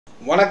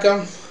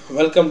வணக்கம்,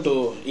 welcome to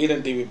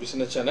Eden TV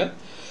business channel.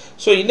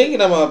 So இன்றைக்கி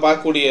நம்ம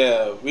பார்க்கக்கூடிய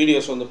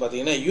வீடியோஸ் வந்து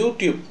பார்த்திங்கன்னா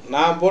யூடியூப்,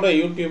 நான் போட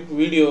யூடியூப்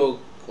வீடியோ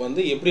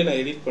வந்து எப்படி நான்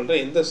எடிட்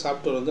பண்ணுறேன், எந்த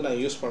சாஃப்ட்வேர் வந்து நான்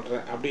யூஸ்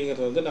பண்ணுறேன்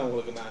அப்படிங்கிறத வந்து நான்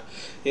உங்களுக்கு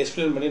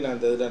எக்ஸ்பிளைன் பண்ணி நான்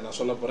இந்த இதில் நான்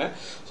சொல்ல போகிறேன்.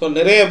 ஸோ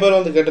நிறைய பேர்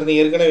வந்து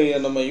கேட்டிருந்தீங்க, ஏற்கனவே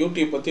நம்ம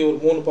யூடியூப் பற்றி ஒரு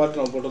 3 பார்ட்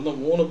நம்ம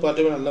போட்டிருந்தோம். 3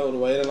 பார்ட்டுமே நல்ல ஒரு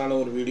வைரலான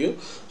ஒரு வீடியோ.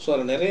 ஸோ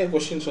அதில் நிறைய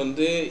கொஸ்டின்ஸ்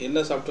வந்து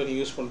என்ன சாஃப்ட்வேர்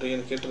யூஸ்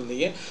பண்ணுறீங்கன்னு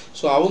கேட்டிருந்தீங்க.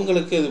 ஸோ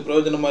அவங்களுக்கு இது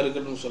பிரயோஜனமாக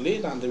இருக்கணும்னு சொல்லி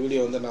நான் அந்த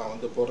வீடியோ வந்து நான்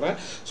வந்து போடுறேன்.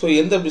 ஸோ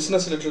எந்த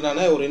பிஸ்னஸ்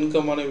ரிலேட்டடான ஒரு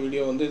இன்கமான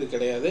வீடியோ வந்து இது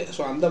கிடையாது.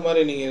 ஸோ அந்த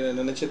மாதிரி நீங்கள்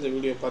நினச்சி இந்த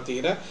வீடியோ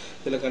பார்த்தீங்கன்னா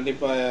இதில்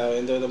கண்டிப்பாக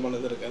எந்த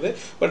விதமான இது இருக்காது.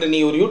 பட்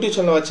நீங்கள் ஒரு யூடியூப்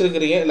சேனல்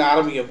வச்சுருக்கிறீங்க, இல்லை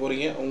ஆரம்பிக்க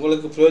போகிறீங்க,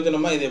 உங்களுக்கு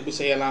பிரயோஜனமாக இதை எப்படி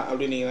செய்யலாம்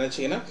அப்படின்னு நீங்கள்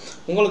நினச்சிங்கன்னா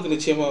உங்களுக்கு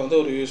நிச்சயமாக வந்து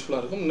ஒரு யூஸ்ஃபுல்லாக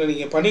இருக்கும். இல்லை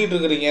நீங்கள் பண்ணிக்கிட்டு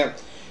இருக்கிறீங்க,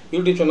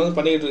 யூடியூப் சேனல் வந்து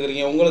பண்ணிக்கிட்டு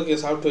இருக்கிறீங்க, உங்களுக்கு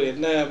சாஃப்ட்வேர்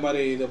என்ன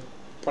மாதிரி இதை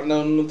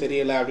பண்ணணும்னு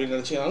தெரியலை அப்படின்னு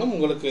நினச்சிங்கனாலும்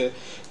உங்களுக்கு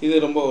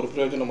இது ரொம்ப ஒரு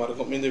பிரயோஜனமாக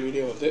இருக்கும் இந்த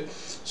வீடியோ வந்து.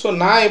 ஸோ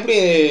நான் எப்படி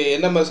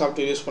என்ன மாதிரி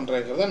சாஃப்ட்வேர் யூஸ்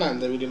பண்ணுறேங்கிறத நான்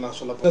இந்த வீடியோ நான்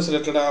சொல்ல பிஸ்னஸ்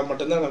ரிலேட்டடாக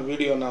மட்டும்தான் நான்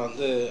வீடியோ நான்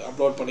வந்து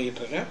அப்லோட்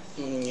பண்ணிக்கிட்டு இருக்கேன்.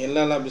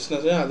 எல்லா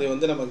பிஸ்னஸையும் அதை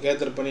வந்து நம்ம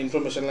கேதர் பண்ணி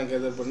இன்ஃபர்மேஷன்லாம்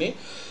கேதர் பண்ணி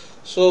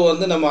ஸோ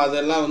வந்து நம்ம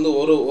அதெல்லாம் வந்து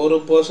ஒரு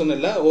பர்சன்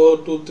இல்லை,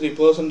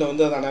 2-3%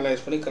 வந்து அதை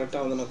அனலைஸ் பண்ணி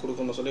கரெக்டாக வந்து நான்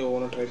கொடுக்கணும்னு சொல்லி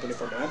ஒவ்வொன்றும் ட்ரை பண்ணி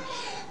பண்ணுவேன்.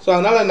 ஸோ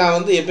அதனால் நான்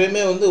வந்து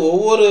எப்போயுமே வந்து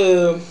ஒவ்வொரு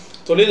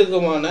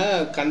தொழிலுக்குமான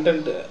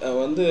கண்டென்ட்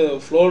வந்து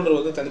ஃபோல்டர்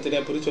வந்து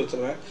தனித்தனியாக பிரித்து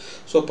வச்சுருவேன்.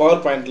 ஸோ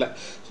பவர் பாயிண்டில்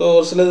ஸோ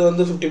ஒரு சிலது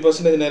வந்து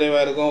 50%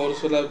 நிறைவாக இருக்கும், ஒரு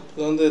சில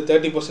வந்து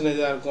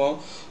 30% இருக்கும்,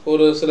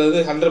 ஒரு சிலது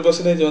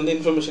 100% வந்து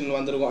இன்ஃபர்மேஷன்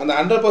வந்திருக்கும். அந்த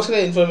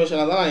 100%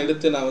 இன்ஃபர்மேஷனை தான் நான்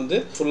எடுத்து நான் வந்து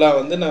ஃபுல்லாக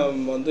வந்து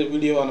நம்ம வந்து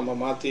வீடியோவாக நம்ம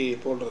மாற்றி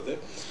போடுறது.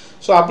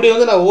 ஸோ அப்படி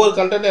வந்து நான் ஒவ்வொரு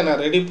கண்டென்ட்டை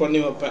நான் ரெடி பண்ணி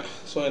வைப்பேன்.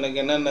 ஸோ எனக்கு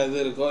என்னென்ன இது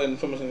இருக்கோ,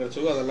 இன்ஃபர்மேஷன்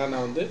கிடச்சிருக்கோ அதெல்லாம்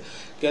நான் வந்து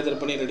கேதர்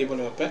பண்ணி ரெடி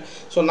பண்ணி வைப்பேன்.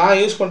 ஸோ நான்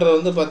யூஸ் பண்ணுறது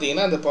வந்து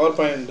பார்த்திங்கன்னா அந்த பவர்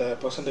பாயிண்ட்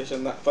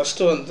பர்சன்டேஷன் தான்.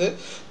 ஃபஸ்ட்டு வந்து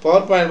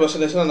பவர் பாயிண்ட்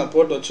பர்சன்டேஷன் நான்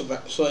போட்டு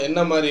வச்சுப்பேன். ஸோ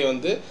என்ன மாதிரி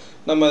வந்து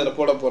நம்ம இதில்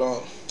போட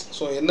போகிறோம்,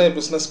 ஸோ என்ன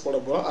பிஸ்னஸ் போட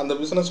போகிறோம், அந்த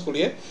பிஸ்னஸ்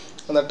கூடிய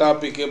அந்த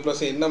டாப்பிக்கு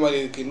ப்ளஸ் என்ன மாதிரி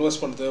இதுக்கு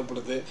இன்வெஸ்ட்மெண்ட்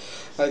தேவைப்படுது,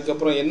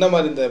 அதுக்கப்புறம் என்ன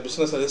மாதிரி இந்த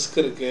பிஸ்னஸ் ரிஸ்க்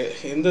இருக்குது,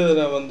 எந்த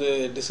இதில் வந்து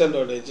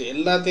டிஸ்அட்வான்டேஜ்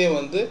எல்லாத்தையும்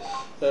வந்து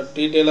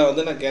டீட்டெயிலாக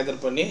வந்து நான்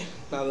கேதர் பண்ணி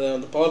நான் அதை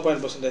வந்து பவர்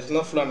பாயிண்ட்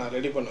பர்சன்டேஜ்லாம் ஃபுல்லாக நான்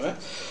ரெடி பண்ணுவேன்.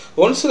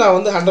 ஒன்ஸ் நான்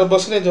வந்து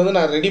 100% வந்து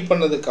நான் ரெடி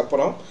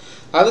பண்ணதுக்கப்புறம்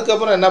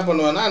அதுக்கப்புறம் என்ன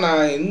பண்ணுவேன்னா,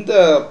 நான் இந்த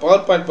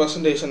பவர் பாயிண்ட்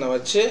பர்சன்டேஷனை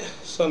வச்சு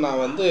ஸோ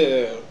நான் வந்து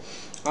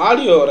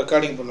ஆடியோ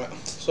ரெக்கார்டிங் பண்ணுவேன்.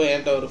 ஸோ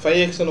என்கிட்ட ஒரு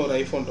 5Xன்னு ஒரு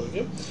ஐஃபோன்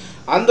இருக்குது,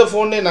 அந்த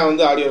ஃபோன்லேயே நான்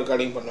வந்து ஆடியோ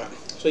ரெக்கார்டிங் பண்ணுவேன்.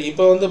 ஸோ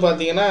இப்போ வந்து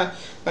பார்த்தீங்கன்னா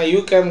நான்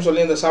யூகேம்னு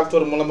சொல்லி இந்த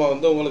சாஃப்ட்வேர் மூலமாக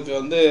வந்து உங்களுக்கு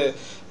வந்து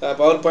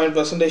பவர் பாயிண்ட்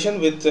ப்ரெசன்டேஷன்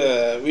வித்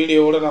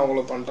வீடியோவோடு நான்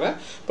உங்களுக்கு பண்ணுறேன்.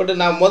 பட்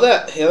நான்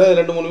ஏதாவது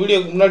 2-3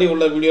 வீடியோக்கு முன்னாடி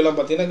உள்ள வீடியோலாம்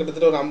பார்த்தீங்கன்னா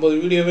கிட்டத்தட்ட ஒரு 50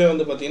 வீடியோவே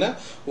வந்து பார்த்தீங்கன்னா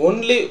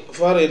ஒன்லி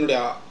ஃபார் என்னுடைய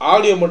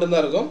ஆடியோ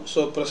மட்டும்தான் இருக்கும்.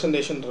 ஸோ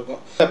ப்ரெசன்டேஷன்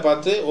இருக்கும். அதை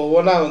பார்த்து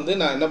ஒவ்வொன்றா வந்து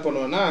நான் என்ன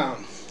பண்ணுவேன்னா,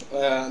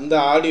 இந்த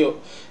ஆடியோ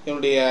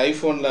என்னுடைய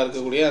ஐஃபோனில்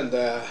இருக்கக்கூடிய அந்த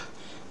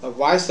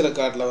வாய்ஸ்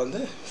ரெக்கார்டில்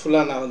வந்து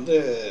ஃபுல்லாக நான் வந்து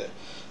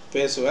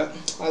பேசுவேன்.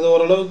 அது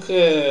ஓரளவுக்கு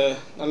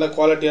நல்ல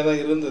குவாலிட்டியாக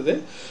தான் இருந்தது.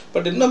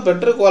 பட் இன்னும்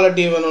பெட்டர்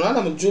குவாலிட்டி வேணும்னா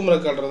நம்ம ஜூம்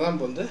ரெக்கார்டர் தான்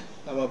இப்போ வந்து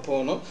நம்ம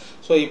போகணும்.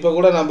 ஸோ இப்போ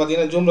கூட நான்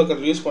பார்த்தீங்கன்னா ஜூம்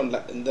ரெக்கார்டர் யூஸ் பண்ணல,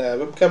 இந்த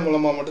வெப்கேம்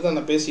மூலமாக மட்டும் தான்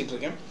நான் பேசிகிட்டு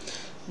இருக்கேன்.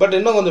 பட்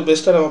இன்னும் கொஞ்சம்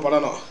பெஸ்ட்டாக நம்ம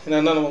பண்ணணும்.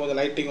 என்னென்னா நம்ம கொஞ்சம்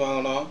லைட்டிங்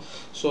வாங்கணும்.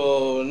 ஸோ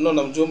இன்னும்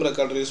நம்ம ஜூம்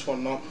ரெக்கார்டர் யூஸ்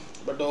பண்ணணும்.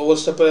 பட்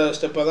ஒவ்வொரு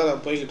ஸ்டெப்பாக தான்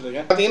நான் போய்கிட்டு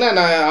இருக்கேன். பார்த்தீங்கன்னா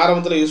நான்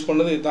ஆரம்பத்தில் யூஸ்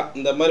பண்ணது இதுதான்.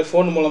 இந்த மாதிரி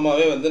ஃபோன்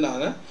மூலமாகவே வந்து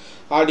நான்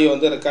ஆடியோ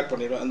வந்து ரெக்கார்ட்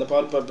பண்ணிவிடுவேன், அந்த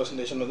பவர் பாயிண்ட்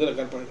ப்ரெசன்டேஷன் வந்து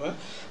ரெக்கார்ட் பண்ணிடுவேன்.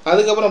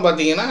 அதுக்கப்புறம்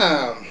பார்த்தீங்கன்னா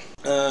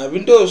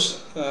விண்டோஸ்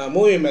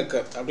மூவி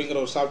மேக்கர் அப்படிங்கிற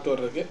ஒரு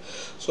சாஃப்ட்வேர் இருக்குது.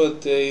 ஸோ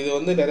இது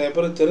வந்து நிறைய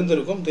பேர்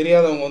தெரிஞ்சிருக்கும்,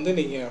 தெரியாதவங்க வந்து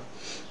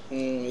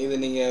இது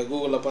நீங்கள்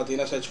கூகுளில்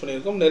பார்த்தீங்கன்னா சர்ச்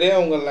பண்ணியிருக்கோம். நிறையா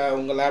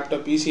உங்கள்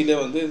லேப்டாப் பிசியிலே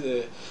வந்து இது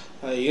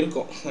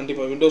இருக்கும்.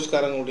 கண்டிப்பாக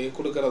விண்டோஸ்காரங்களுடைய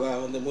கொடுக்குறதா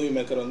வந்து மூவி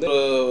மேக்கர் வந்து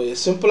ஒரு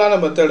சிம்பிளான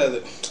மெத்தட் அது.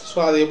 ஸோ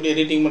அதை எப்படி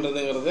எடிட்டிங்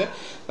பண்ணுறதுங்கிறது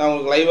நான்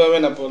உங்களுக்கு லைவாகவே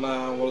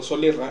நான் உங்களுக்கு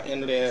சொல்லிடுறேன்.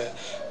 என்னுடைய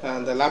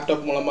அந்த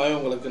லேப்டாப் மூலமாகவே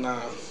உங்களுக்கு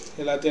நான்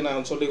எல்லாத்தையும்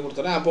நான் சொல்லி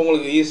கொடுத்துறேன். அப்போ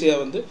உங்களுக்கு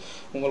ஈஸியாக வந்து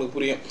உங்களுக்கு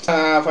புரியும்.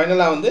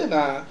 ஃபைனலாக வந்து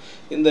நான்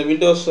இந்த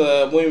விண்டோஸ்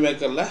மூவி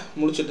மேக்கரில்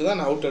முடிச்சுட்டு தான்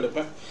நான் அவுட்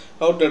எடுப்பேன்.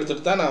 அவுட்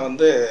எடுத்துகிட்டு தான் நான்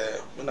வந்து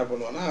என்ன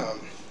பண்ணுவேன்னா,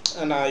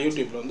 நான்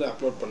யூடியூப்பில் வந்து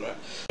அப்லோட் பண்ணுவேன்.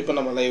 இப்போ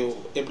நம்ம லைவ்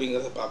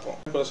எப்படிங்கிறத பார்ப்போம்.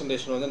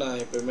 ப்ரெசன்டேஷன் வந்து நான்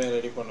எப்போயுமே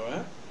ரெடி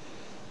பண்ணுவேன்.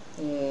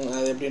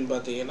 அது எப்படின்னு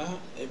பார்த்தீங்கன்னா,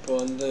 இப்போ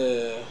வந்து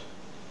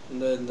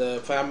இந்த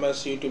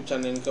ஃபேமஸ் யூடியூப்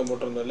சேனல் இன்கம்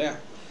போட்டிருந்தோம் இல்லையா,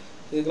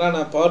 இதுக்கெலாம்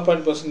நான் பவர்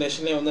பாயிண்ட்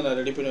ப்ரெசன்டேஷனே வந்து நான்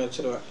ரெடி பண்ணி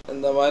வச்சுருவேன்.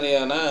 இந்த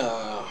மாதிரியான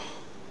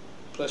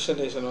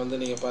ப்ரெசன்டேஷன் வந்து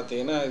நீங்கள்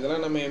பார்த்தீங்கன்னா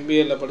இதெல்லாம் நம்ம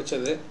MBAல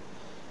படித்தது.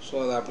 ஸோ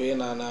அதை அப்படியே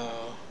நான்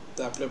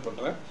இதை அப்ளை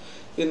பண்ணுறேன்.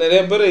 இது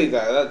நிறைய பேர் இது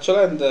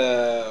ஆக்சுவலாக இந்த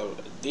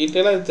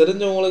டீட்டெயிலாக இது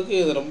தெரிஞ்சவங்களுக்கு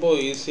இது ரொம்ப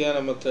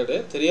ஈஸியான மெத்தடு.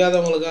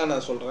 தெரியாதவங்களுக்காக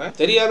நான் சொல்கிறேன்.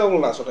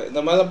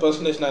 இந்த மாதிரி தான்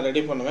ப்ரெசன்டேஷன் நான்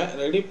ரெடி பண்ணுவேன்.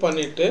 ரெடி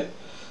பண்ணிவிட்டு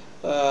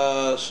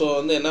ஸோ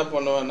வந்து என்ன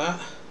பண்ணுவேன்னா,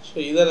 ஸோ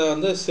இதை நான்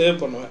வந்து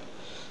சேவ் பண்ணுவேன்.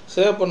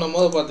 சேவ்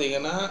பண்ணும்போது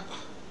பார்த்தீங்கன்னா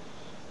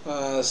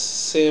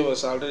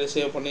சேவஸ் ஆல்ரெடி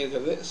சேவ்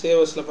பண்ணியிருக்கிறது.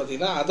 சேவஸில்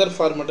பார்த்தீங்கன்னா அதர்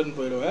ஃபார்மேட்டுன்னு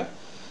போயிடுவேன்.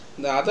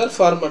 இந்த அதர்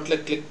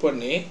ஃபார்மேட்டில் கிளிக்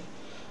பண்ணி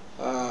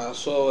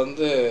ஸோ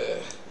வந்து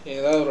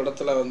ஏதாவது ஒரு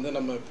இடத்துல வந்து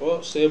நம்ம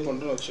இப்போது சேவ்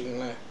பண்ணுறோன்னு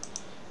வச்சுக்கோங்களேன்.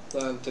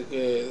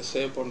 உதாரணத்துக்கு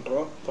சேவ்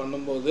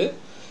பண்ணும்போது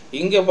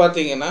இங்கே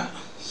பார்த்தீங்கன்னா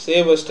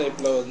சேவஸ்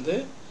டைப்பில் வந்து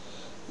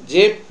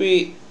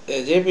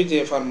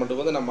ஜேபிஜே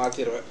ஃபார்மேட்டுக்கு வந்து நான்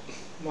மாற்றிடுவேன்.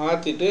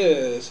 மாற்றிட்டு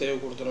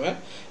சேவ் கொடுத்துருவேன்.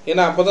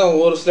 ஏன்னா அப்போ தான்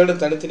ஒவ்வொரு ஸ்லைடு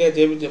தனித்தனியாக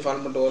ஜேபிஜி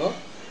ஃபார்மேட் வரும்.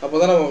 அப்போ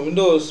தான் நம்ம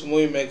விண்டோஸ்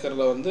மூவி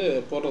மேக்கரில் வந்து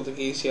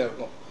போடுறதுக்கு ஈஸியாக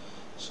இருக்கும்.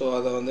 ஸோ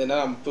அதை வந்து என்ன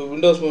இப்போ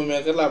விண்டோஸ் மூவி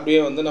மேக்கரில் அப்படியே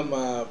வந்து நம்ம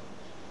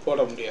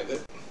போட முடியாது.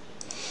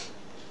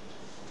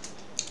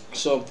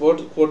 ஸோ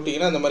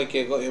போட்டிங்கன்னா இந்த மாதிரி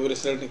கேட்கும். எவ்ரி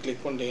ஸ்லைடு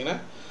கிளிக் பண்ணிட்டீங்கன்னா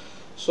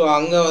ஸோ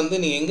அங்கே வந்து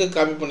நீங்கள் எங்கே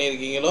காப்பி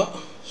பண்ணியிருக்கீங்களோ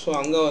ஸோ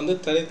அங்கே வந்து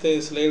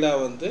தனித்தனி ஸ்லைடாக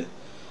வந்து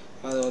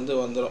அது வந்து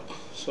வந்துடும்.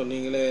 ஸோ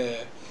நீங்களே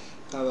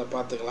அதை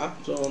பார்த்துக்கலாம்.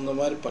 ஸோ இந்த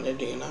மாதிரி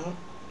பண்ணிட்டீங்கன்னா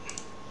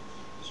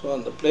ஸோ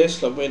அந்த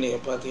பிளேஸில் போய்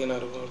நீங்கள் பார்த்தீங்கன்னா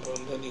இருக்கும். இப்போ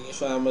வந்து நீங்கள்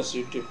ஃபேமஸ்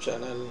யூடியூப்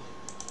சேனல்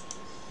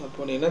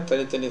போனீங்கன்னா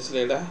தனித்தனி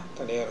ஸ்லைடாக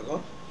தனியாக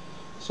இருக்கும்.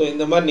 ஸோ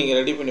இந்த மாதிரி நீங்கள்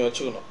ரெடி பண்ணி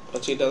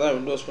வச்சுக்கிட்டா தான்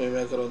விண்டோஸ் மூவி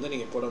மேக்கர் வந்து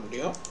நீங்கள் போட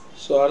முடியும்.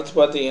 ஸோ அடுத்து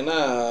பார்த்தீங்கன்னா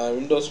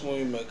விண்டோஸ்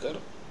மூவி மேக்கர்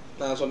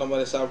நான் சொன்ன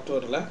மாதிரி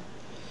சாஃப்ட்வேரில்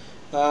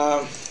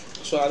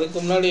ஸோ அதுக்கு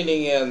முன்னாடி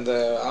நீங்கள் அந்த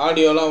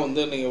ஆடியோலாம்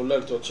வந்து நீங்கள் உள்ளே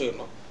எடுத்து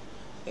வச்சுக்கணும்.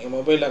 நீங்கள்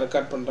மொபைலில்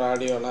ரெக்கார்ட் பண்ணுற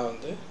ஆடியோலாம்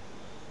வந்து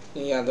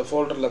நீங்கள் அந்த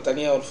ஃபோல்டரில்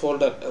தனியாக ஒரு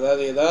ஃபோல்டர்,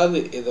 ஏதாவது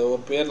இதை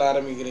ஒரு பேரில்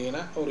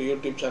ஆரம்பிக்கிறீங்கன்னா ஒரு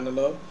யூடியூப்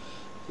சேனலோ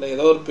இல்லை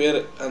ஏதோ ஒரு பேர்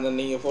அந்த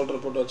நீங்கள்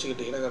ஃபோல்டர் போட்டு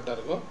வச்சுக்கிட்டிங்கன்னா கரெக்டாக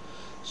இருக்கும்.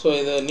 ஸோ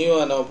இது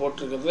நியூவாக நம்ம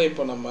போட்டிருக்கிறதுல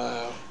இப்போ நம்ம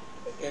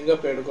எங்கே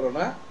போய்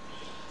எடுக்கிறோன்னா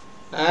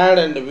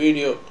add and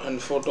video and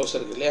photos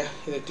இருக்குது இல்லையா,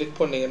 இதை கிளிக்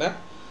பண்ணிங்கன்னா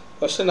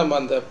ஃபஸ்ட்டு நம்ம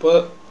அந்த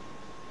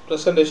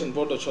ப்ரெசன்டேஷன்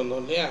போட்டு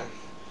வச்சுருந்தோம் இல்லையா,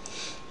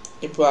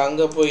 இப்போ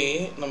அங்கே போய்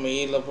நம்ம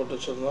ஈயில் போட்டு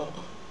வச்சுருந்தோம்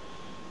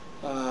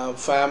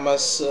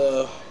ஃபேமஸ்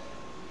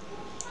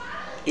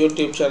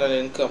யூடியூப் சேனல்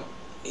இன்கம்.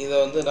 இதை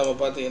வந்து நம்ம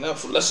பார்த்தீங்கன்னா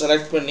ஃபுல்லாக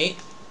செலக்ட் பண்ணி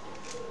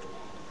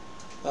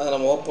அதை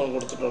நம்ம ஓப்பன்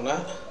கொடுத்துட்டோன்னா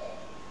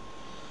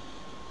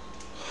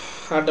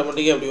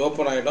ஆட்டோமேட்டிக்காக அப்படி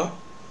ஓப்பன் ஆகிடும்.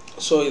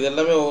 ஸோ இது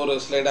எல்லாமே ஒவ்வொரு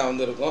ஸ்லைடாக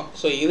வந்து இருக்கும்.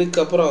 ஸோ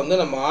இதுக்கப்புறம் வந்து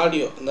நம்ம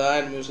ஆடியோ, இந்த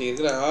ஆட் மியூசிக்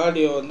இருக்கிற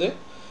ஆடியோ வந்து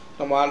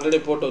நம்ம ஆல்ரெடி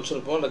போட்டு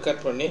வச்சுருப்போம்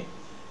ரெக்கார்ட் பண்ணி.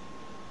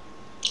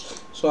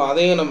 ஸோ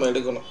அதையும் நம்ம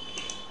எடுக்கணும்.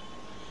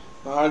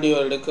 ஆடியோ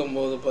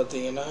எடுக்கும்போது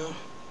பார்த்தீங்கன்னா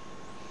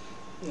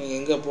நீங்கள்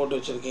எங்கே போட்டு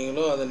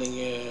வச்சுருக்கீங்களோ அதை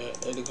நீங்கள்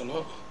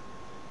எடுக்கணும்.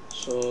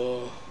 ஸோ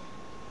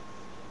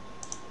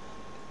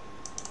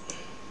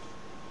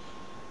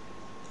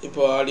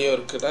இப்போ ஆடியோ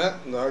இருக்குன்னா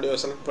இந்த ஆடியோ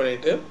செலக்ட்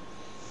பண்ணிவிட்டு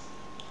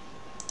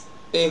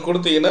நீங்கள்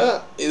கொடுத்தீங்கன்னா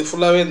இது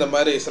ஃபுல்லாகவே இந்த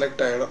மாதிரி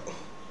செலக்ட் ஆகிடும்.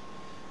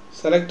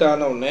 செலக்ட்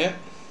ஆன உடனே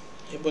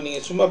இப்போ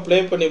நீங்கள் சும்மா ப்ளே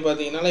பண்ணி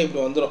பார்த்தீங்கன்னா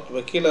இப்படி வந்துடும்.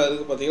 இப்போ கீழே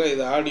இருக்குது பார்த்தீங்கன்னா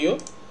இது ஆடியோ,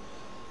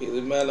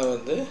 இது மேலே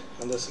வந்து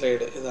அந்த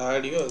ஸ்லைடு, இது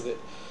ஆடியோ இது.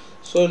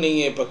 ஸோ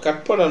நீங்கள் இப்போ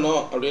கட்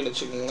பண்ணணும் அப்படின்னு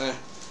வச்சுக்கோங்களேன்.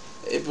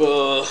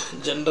 இப்போது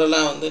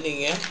ஜென்ரலாக வந்து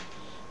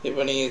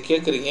நீங்கள்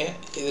கேட்குறீங்க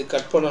இது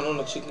கட்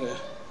பண்ணணும்னு வச்சுக்கோங்க.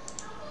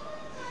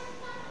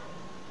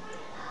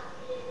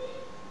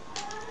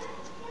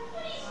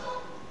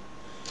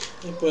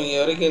 இப்போ இங்கே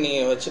வரைக்கும்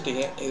நீங்கள்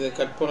வச்சுட்டீங்க. இதை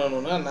கட்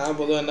பண்ணணுன்னா நான்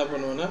பொதுவாக என்ன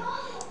பண்ணுவேன்னா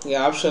இங்கே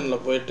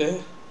ஆப்ஷனில் போய்ட்டு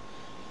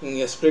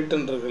இங்கே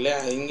ஸ்ப்ளிட்ன்னு இருக்கு இல்லையா,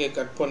 இங்கே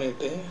கட்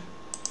பண்ணிவிட்டு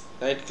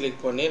ரைட்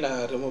கிளிக் பண்ணி நான்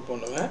ரிமூவ்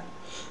பண்ணுவேன்.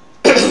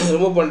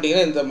 ரிமூவ்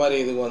பண்ணிட்டீங்கன்னா இந்த மாதிரி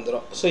இதுக்கு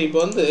வந்துடும். ஸோ இப்போ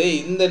வந்து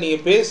இந்த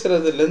நீங்கள்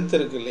பேசுகிறது லென்த்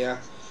இருக்குது இல்லையா,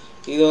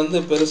 இது வந்து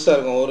பெருசாக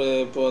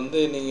இருக்கும். இப்போ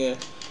வந்து நீங்கள்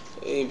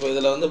இப்போ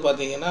இதில் வந்து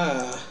பார்த்தீங்கன்னா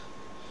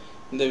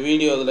இந்த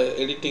வீடியோ இதில்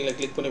எடிட்டிங்கில்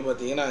கிளிக் பண்ணி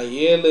பார்த்தீங்கன்னா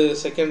 7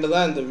 செகண்டு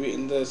தான்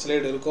இந்த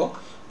ஸ்லைடு இருக்கும்.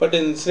 பட்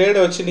இந்த ஸ்லைடை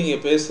வச்சு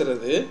நீங்கள்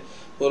பேசுகிறது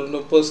ஒரு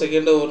 30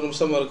 செகண்டு 1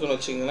 நிமிஷம் இருக்குன்னு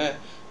வச்சிங்களேன்.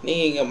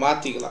 நீங்கள் இங்கே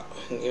மாற்றிக்கலாம்.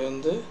 இங்கே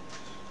வந்து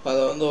அதை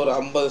வந்து ஒரு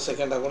 50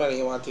 செகண்டாக கூட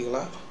நீங்கள்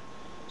மாற்றிக்கலாம்.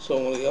 ஸோ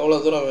உங்களுக்கு எவ்வளோ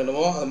தூரம்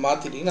வேணுமோ அதை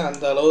மாற்றிட்டிங்கன்னா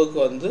அந்த அளவுக்கு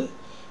வந்து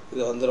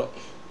இது வந்துடும்.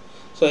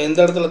 ஸோ எந்த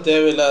இடத்துல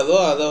தேவையில்லாதோ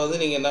அதை வந்து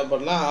நீங்கள் என்ன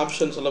பண்ணலாம்,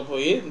 ஆப்ஷன்ஸில்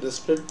போய் இந்த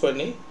ஸ்ப்ளிட்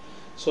பண்ணி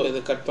ஸோ இதை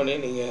கட் பண்ணி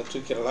நீங்கள்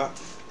தூக்கிடலாம்.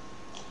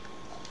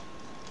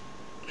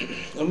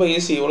 ரொம்ப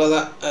ஈஸி,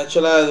 இவ்வளோதான்.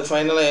 ஆக்சுவலாக அது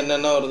ஃபைனலாக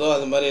என்னென்ன வருதோ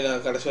அது மாதிரி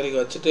நான் கடைசி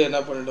வரைக்கும் வச்சுட்டு என்ன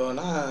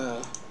பண்ணிவிடுவேன்னா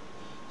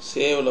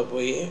சேவில்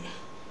போய்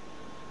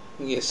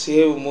இங்கே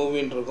சேவ்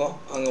மூவின்னு இருக்கும்.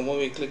 அங்கே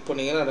மூவி கிளிக்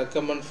பண்ணிங்கன்னா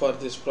ரெக்கமெண்ட் ஃபார்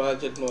திஸ்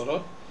ப்ராஜெக்ட்னு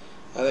வரும்.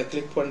 அதை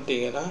கிளிக்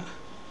பண்ணிட்டீங்கன்னா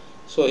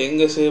ஸோ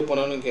எங்கே சேவ்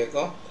பண்ணணும்னு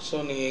கேட்கும். ஸோ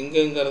நீங்கள்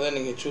எங்கேங்கிறத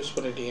நீங்கள் சூஸ்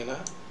பண்ணிட்டீங்கன்னா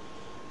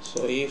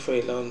ஸோ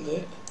ஃபைலில் வந்து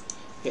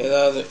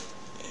ஏதாவது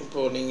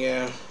இப்போது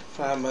நீங்கள்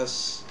ஃபேமஸ்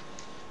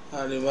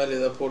அது மாதிரி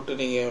இதை போட்டு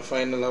நீங்கள்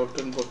ஃபைனல்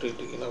அவுட்டுன்னு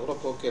போட்டுக்கிட்டிங்கன்னா கூட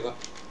ஓகே தான்.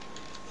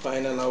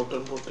 ஃபைனல்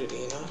அவுட்டுன்னு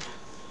போட்டுக்கிட்டிங்கன்னா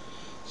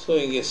ஸோ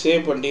இங்கே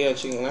சேவ் பண்ணிட்டீங்கன்னு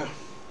வச்சுக்கோங்களேன்.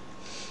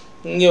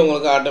 இங்கே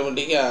உங்களுக்கு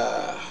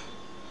ஆட்டோமேட்டிக்காக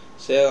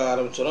சேவ்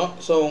ஆரம்பிச்சிடும்.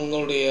 ஸோ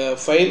உங்களுடைய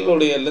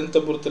ஃபைலுடைய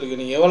லென்த்தை பொறுத்து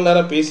இருக்குது. நீங்கள் எவ்வளோ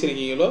நேரம்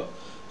பேசியிருக்கீங்களோ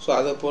ஸோ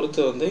அதை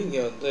பொறுத்து வந்து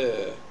இங்கே வந்து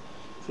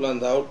ஃபுல்லாக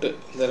அந்த அவுட்டு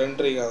இந்த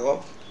ரெண்டரிங்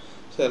ஆகும்.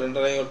 ஸோ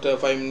ரெண்டரிங் விட்டு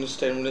 5 மினிட்ஸ்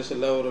 10 மினிட்ஸ்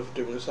இல்லை ஒரு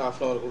 50 மினிட்ஸ்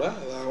 ½ கூட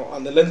அதாகும்.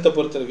 அந்த லென்த்தை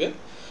பொறுத்து இருக்குது.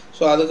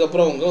 ஸோ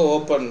அதுக்கப்புறம் உங்கள்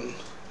ஓப்பன்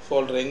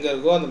ஃபோல்டர் எங்கே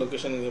இருக்கோ அந்த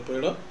லொக்கேஷன் இங்கே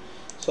போயிடும்.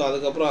 ஸோ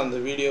அதுக்கப்புறம் அந்த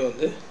வீடியோ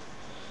வந்து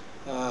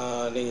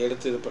நீங்கள்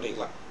எடுத்து இது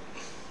பண்ணிக்கலாம்.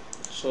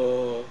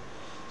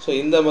 ஸோ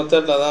இந்த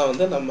மெத்தடில் தான்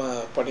வந்து நம்ம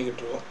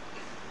பண்ணிக்கிட்டுருக்கோம்.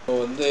 இப்போ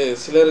வந்து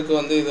சிலருக்கு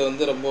வந்து இது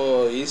வந்து ரொம்ப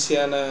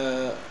ஈஸியான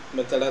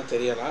மெத்தடாக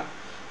தெரியலாம்.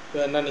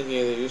 வேணால்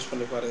நீங்கள் இதை யூஸ்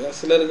பண்ணி பாருங்கள்.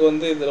 சிலருக்கு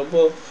வந்து இது ரொம்ப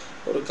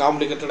ஒரு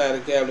காம்ப்ளிகேட்டடாக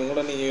இருக்குது அப்படின்னு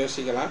கூட நீங்கள்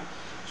யோசிக்கலாம்.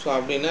 ஸோ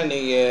அப்படின்னா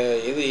நீங்கள்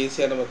எது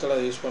ஈஸியான மெத்தட்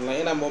அதை யூஸ் பண்ணலாம்.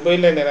 ஏன்னா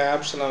மொபைலில் நிறைய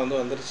ஆப்ஸ்லாம்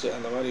வந்து வந்துருச்சு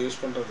அந்த மாதிரி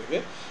யூஸ் பண்ணுறதுக்கு.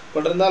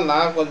 பட் இருந்தால்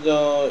நான்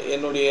கொஞ்சம்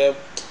என்னுடைய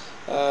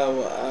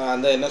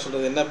அந்த என்ன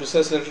சொல்கிறது என்ன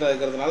பிஸ்னஸ் ரிலேட்டடாக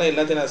இருக்கிறதுனால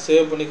எல்லாத்தையும் நான்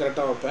சேவ் பண்ணி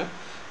கரெக்டாக வைப்பேன்.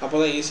 அப்போ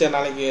தான் ஈஸியாக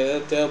நாளைக்கு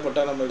எதாவது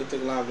தேவைப்பட்டால் நம்ம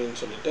எடுத்துக்கலாம் அப்படின்னு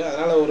சொல்லிட்டு.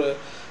 அதனால் ஒரு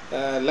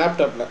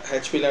லேப்டாப்பில்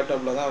ஹெச்பி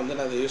லேப்டாப்பில் தான் வந்து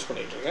நான் அதை யூஸ்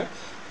பண்ணிகிட்ருக்கேன்.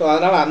 ஸோ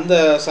அதனால் அந்த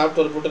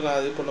சாஃப்ட்வேர் போட்டு நான்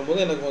இது பண்ணும்போது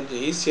எனக்கு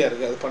கொஞ்சம் ஈஸியாக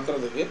இருக்குது அது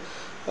பண்ணுறதுக்கு.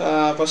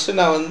 ஃபஸ்ட்டு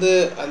நான் வந்து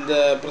அந்த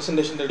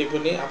ப்ரெசன்டேஷன் ரெடி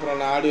பண்ணி அப்புறம்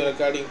நான் ஆடியோ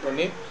ரெக்கார்டிங்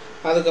பண்ணி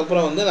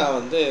அதுக்கப்புறம் வந்து நான்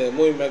வந்து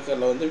மூவி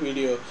மேக்கரில் வந்து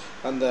வீடியோ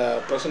அந்த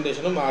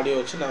ப்ரெசன்டேஷனும் ஆடியோ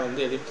வச்சு நான்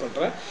வந்து எடிட்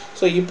பண்ணுறேன்.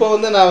 ஸோ இப்போ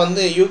வந்து நான்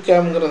வந்து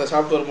யூகேம்ங்கிற அந்த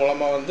சாஃப்ட்வேர்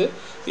மூலமாக வந்து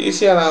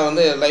ஈஸியாக நான்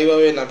வந்து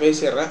லைவாகவே நான்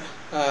பேசிடுறேன்.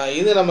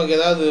 இது நமக்கு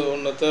ஏதாவது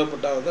ஒன்று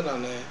தேவைப்பட்டால் வந்து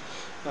நான்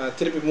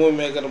திருப்பி மூவி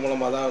மேக்கர்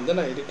மூலமாக தான் வந்து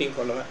நான் எடிட்டிங்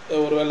பண்ணுவேன்.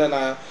 ஒருவேளை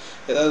நான்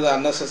ஏதாவது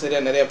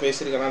அன்னெசரியாக நிறையா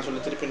பேசியிருக்கேனான்னு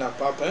சொல்லி திருப்பி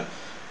நான் பார்ப்பேன்.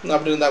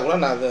 அப்படி இருந்தால் கூட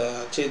நான் அதை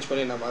சேஞ்ச்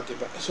பண்ணி நான்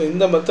மாற்றிப்பேன். ஸோ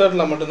இந்த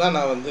மெத்தடில் மட்டும்தான்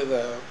நான் வந்து இதை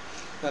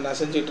நான்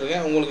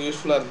செஞ்சிகிட்ருக்கேன். உங்களுக்கு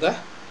யூஸ்ஃபுல்லாக இருந்தால்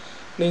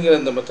நீங்கள்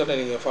இந்த மெத்தடை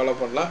நீங்கள் ஃபாலோ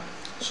பண்ணலாம்.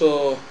 So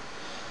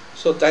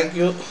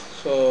thank you.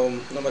 ஸோ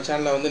நம்ம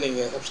சேனலை வந்து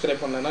நீங்கள்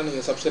சப்ஸ்கிரைப் பண்ணலைன்னா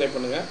நீங்கள் சப்ஸ்கிரைப்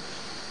பண்ணுங்கள்.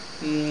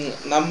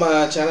 நம்ம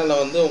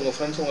சேனலில் வந்து உங்கள்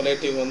ஃப்ரெண்ட்ஸ் உங்கள்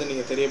ரிலேட்டிவ் வந்து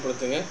நீங்கள்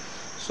தெரியப்படுத்துங்க.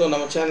 ஸோ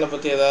நம்ம சேனலை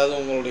பற்றி ஏதாவது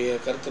உங்களுடைய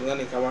கருத்து இருந்தால்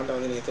நீங்கள் கமெண்ட்டை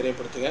வந்து நீங்கள்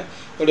தெரியப்படுத்துங்க.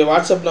 என்னுடைய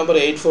வாட்ஸ்அப் நம்பர்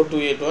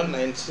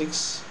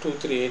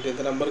 8428196238.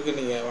 இந்த நம்பருக்கு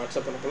நீங்கள்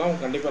வாட்ஸ்அப் அனுப்பலாம்.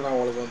 கண்டிப்பாக நான்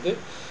உங்களுக்கு வந்து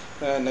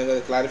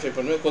நாங்கள் கிளாரிஃபை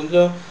பண்ணுவேன்.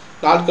 கொஞ்சம்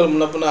நாட்கள்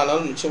முன்னப்பின்னு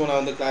ஆனாலும் நிச்சயமாக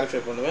நான் வந்து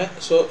கிளாரிஃபை பண்ணுவேன்.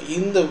 ஸோ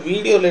இந்த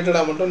வீடியோ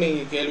ரிலேட்டடாக மட்டும்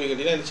நீங்கள் கேள்வி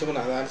கேட்டீங்கன்னா நிச்சயமாக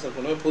நான் அதை ஆன்சர்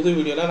பண்ணுவேன். புது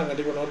வீடியோலாம் நான்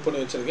கண்டிப்பாக நோட் பண்ணி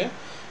வச்சுருக்கேன்.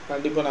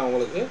 கண்டிப்பாக நான்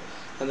உங்களுக்கு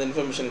அந்த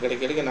இன்ஃபர்மேஷன்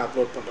கிடைக்க நான்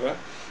அப்லோட் பண்ணுறேன்.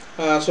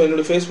 ஸோ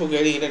என்னுடைய Facebook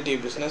ID Eden TV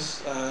business,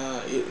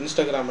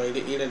 Instagram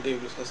ID Eden TV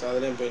business,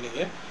 அதுலேயும் போய்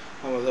நீங்கள்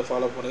அவங்க அதை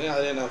ஃபாலோ பண்ணுங்கள்.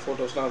 அதிலே நான்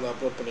ஃபோட்டோஸ்லாம் அதை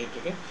அப்லோட்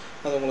பண்ணிகிட்ருக்கேன்.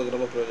 அது உங்களுக்கு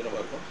ரொம்ப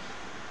பிரயோஜனமாக இருக்கும்.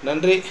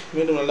 நன்றி.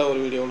 மீண்டும் நல்ல ஒரு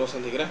வீடியோவோட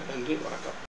சந்திக்கிறேன். நன்றி, வணக்கம்.